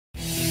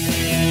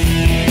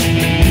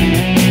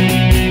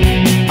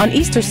On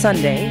Easter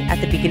Sunday,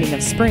 at the beginning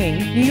of spring,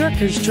 New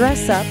Yorkers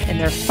dress up in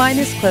their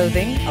finest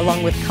clothing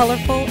along with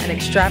colorful and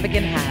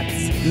extravagant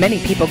hats. Many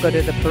people go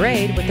to the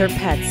parade with their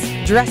pets,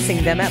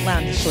 dressing them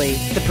outlandishly.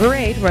 The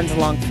parade runs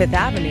along 5th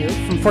Avenue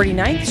from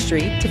 49th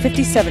Street to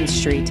 57th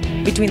Street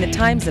between the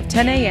times of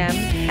 10 a.m.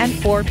 and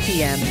 4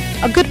 p.m.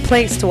 A good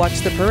place to watch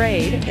the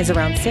parade is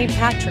around St.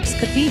 Patrick's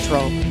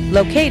Cathedral,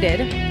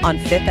 located on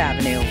 5th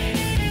Avenue.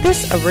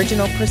 This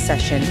original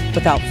procession,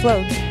 without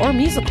floats or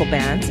musical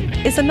bands,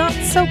 is a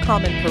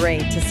not-so-common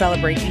parade to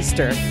celebrate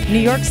Easter, New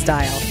York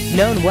style.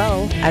 Known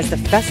well as the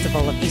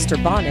Festival of Easter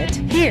Bonnet,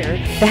 here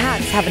the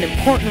hats have an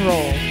important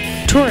role.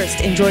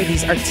 Tourists enjoy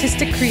these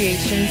artistic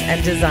creations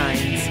and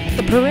designs.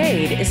 The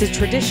parade is a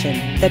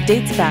tradition that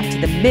dates back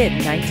to the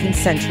mid-19th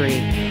century,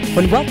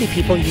 when wealthy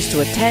people used to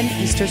attend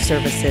Easter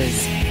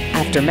services.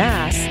 After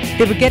Mass,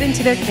 they would get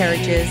into their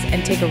carriages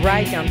and take a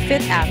ride down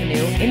 5th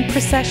Avenue in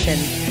procession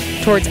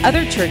towards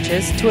other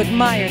churches to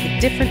admire the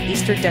different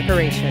Easter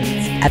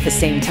decorations. At the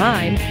same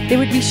time, they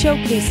would be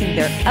showcasing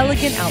their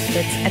elegant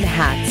outfits and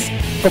hats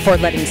before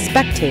letting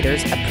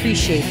spectators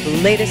appreciate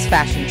the latest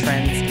fashion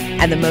trends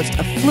and the most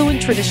affluent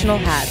traditional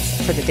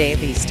hats for the day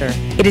of Easter.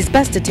 It is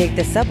best to take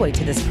the subway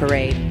to this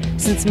parade,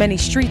 since many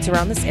streets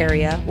around this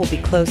area will be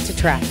closed to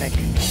traffic.